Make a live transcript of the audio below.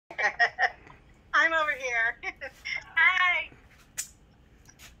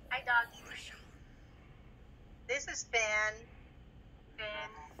Yes, Ben.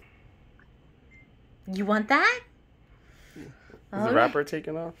 You want that? Is the wrapper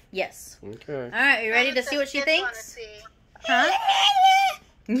taken off? Yes. Okay. All right, you ready to see what she thinks? Huh?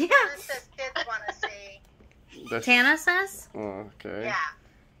 Yeah. Says kids want to see. Tana says? Oh, okay. Yeah.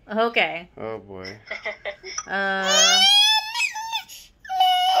 Okay. Oh, boy.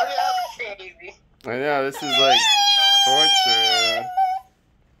 Baby. I know, this is like torture.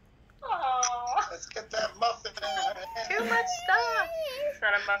 Oh. Let's get that muffin out. Too much stuff. It's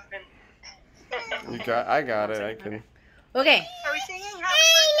not a muffin. I got it. I can. Okay. Are we singing happy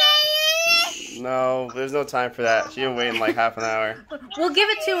birthday? No, there's no time for that. She didn't wait in like half an hour. We'll give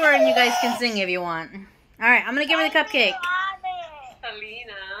it to her and you guys can sing if you want. All right, I'm going to give her the cupcake.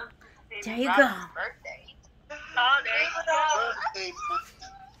 Alina. There you go. Birthday. Oh, there you go. Birthday.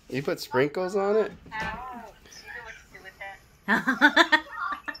 You put sprinkles on it? Oh, you know what to do with that.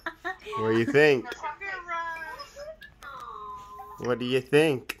 What do you think? What do you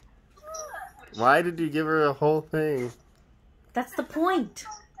think? Why did you give her a whole thing? That's the point.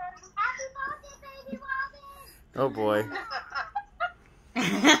 Oh boy.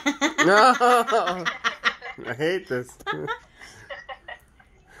 No! I hate this.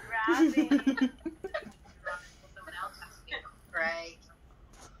 Right.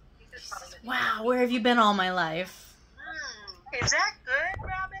 Wow, where have you been all my life? Is that good,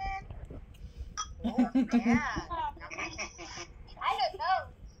 Robin? Oh, yeah. I don't know.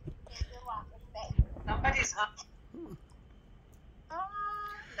 Somebody's up.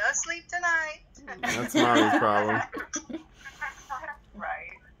 No sleep tonight. That's Mommy's problem.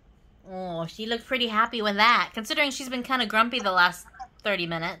 Right. Oh, she looked pretty happy with that, considering she's been kind of grumpy the last 30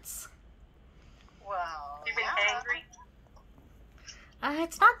 minutes. Well, You've been yeah. angry?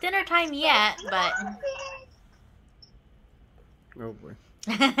 It's not dinner time yet, but... Oh boy.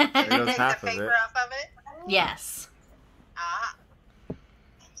 yes. goes Take half the of paper it. off of it. Ah.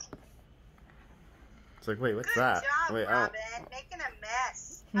 It's like, wait, what's Good that? job, Wait, Robin. Making a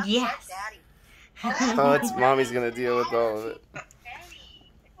mess. Yes. Daddy. oh, it's Mommy's gonna deal with all of it.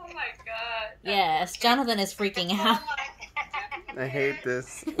 Oh my god. Yes, Jonathan is freaking out. I hate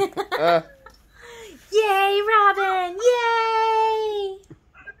this. Yay, Robin! Yay!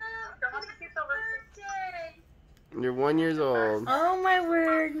 You're 1 year old. Oh my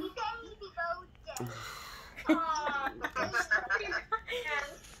word.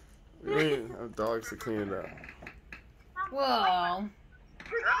 We have dogs to clean it up. Whoa. Awesome.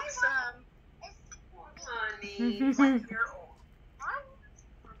 Honey. 1 year old.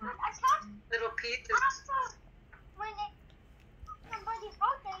 Little Pete is...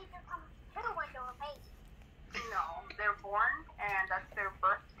 No, they're born and that's their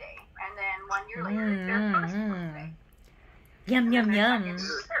birthday. And then 1 year later is their first birthday. Yum, yum, yum.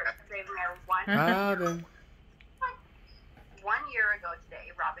 They've been one. Robin. 1 year ago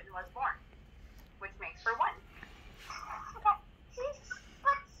today, Robin was born, which makes her one.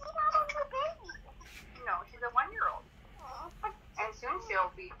 No, she's a 1 year old. And soon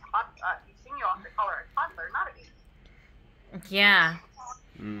she'll be soon you'll have to call her a toddler, not a baby. Yeah,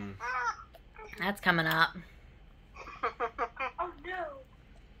 Mm. that's coming up. Oh no.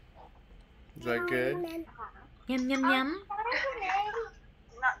 Is that good? Yum, yum, yum.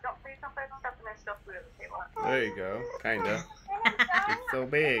 Don't please don't put stuff in their stuff food at the table. There you go. Kinda. It's so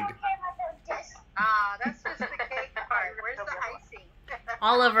big. Ah, that's just the cake part. Where's the icing?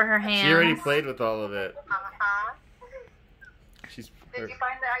 All over her hands. She already played with all of it. Uh-huh. She's. Did you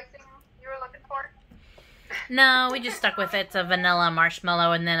find the icing you were looking for? No, we just stuck with it. It's a vanilla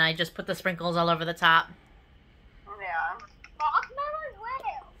marshmallow, and then I just put the sprinkles all over the top. Yeah.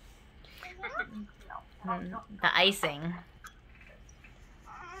 The icing.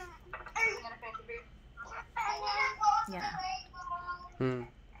 Are you gonna finish your food? Yeah. Hmm.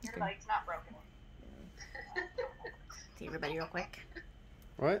 Your leg's not broken. See everybody real quick.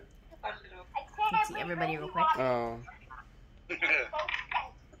 What? See everybody real quick. Oh.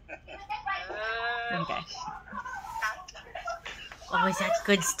 Okay. Oh, is that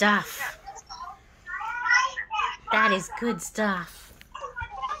good stuff? That is good stuff.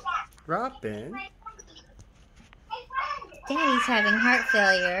 Robin. Daddy's having heart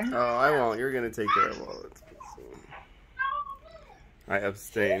failure. Oh, I won't. You're gonna take care of all of it. I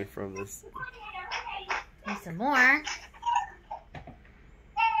abstain from this. Need some more.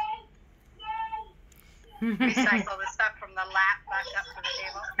 Recycle the stuff from the lap back up to the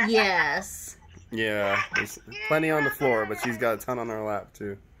table. Yes. Yeah, there's plenty on the floor, but she's got a ton on her lap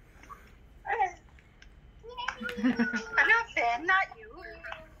too. I'm not Finn, not you.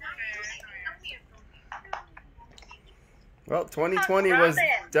 Well, 2020 was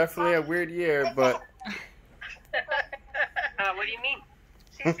definitely a weird year, but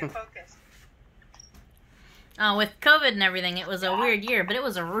Change your focus. With COVID and everything, it was a weird year, but it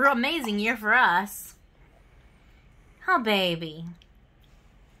was a real amazing year for us. Oh, baby.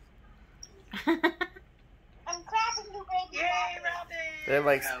 I'm grabbing you, baby. Yay, Robin! They're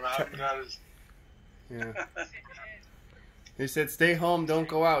like, Yeah, Robin got his. yeah. He said, "Stay home, don't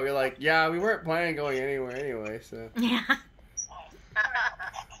go out." You're like, "Yeah, we weren't planning going anywhere anyway, so Yeah.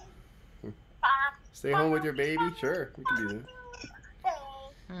 stay home with your baby." Sure, we can do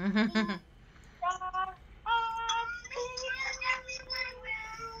that.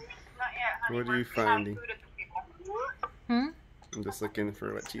 Not yet, honey. What are We're you gonna have finding? food at the table. I'm just looking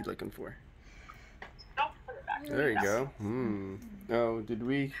for what she's looking for. Don't put it back. There you go. Oh, did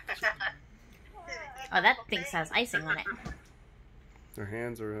we? Oh, that thing has icing on it. Our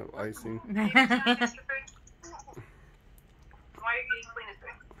hands are icing. Why are you eating clean as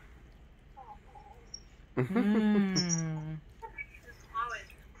food?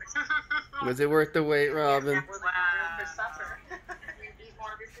 Was it worth the wait, Robin? For supper.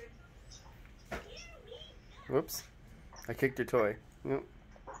 Whoops. I kicked your toy. Yep.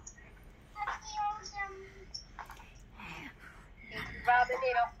 Robin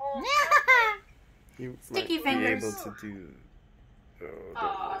ate a whole. You Sticky might fingers. be able to do. Oh,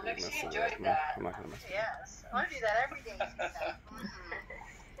 Aw, don't look, mess she with enjoyed No, that. I'm not gonna mess with Yes. I want to do that every day.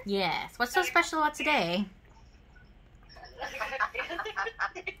 Yes. What's so special about today?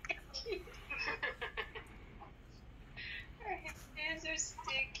 Her hands are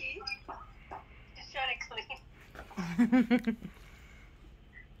sticky. Just trying to clean.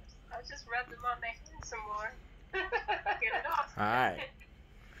 I'll just rub them on my hands some more. Get it off. Hi.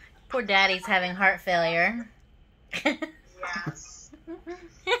 Poor daddy's having heart failure. Yes.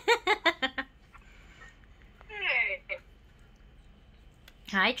 Hey.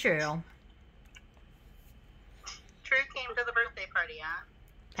 Hi, True. True came to the birthday party, huh?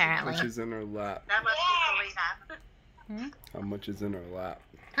 Apparently. How much is in her lap? That must be the way How much is in her lap?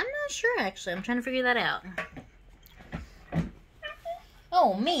 I'm not sure, actually. I'm trying to figure that out.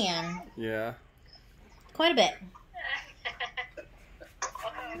 Oh, man. Yeah. Quite a bit.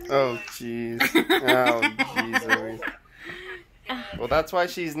 Oh, jeez. Oh, jeez. Well, that's why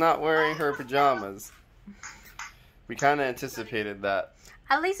she's not wearing her pajamas. We kind of anticipated that.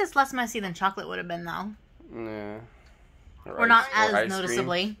 At least it's less messy than chocolate would have been, though. Yeah. Or not ice as cream.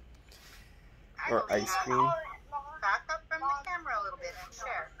 noticeably. Or ice cream. Back up from the camera a little bit and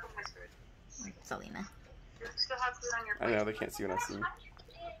share. Selena. You still have food on your I plate. know, they can't see what I'm seeing. No,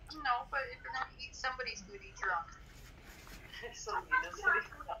 but if you're gonna eat somebody's food, eat your own.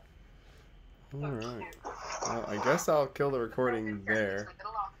 Alright. Well, I guess I'll kill the recording there. Leave it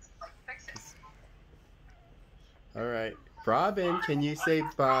alone. Fix it. Alright. Robin, can you say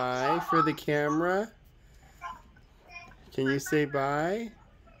bye for the camera? Can you say bye?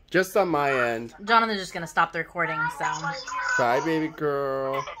 Just on my end. Jonathan's just going to stop the recording, so. Bye, baby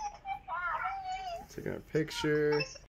girl. Taking a picture.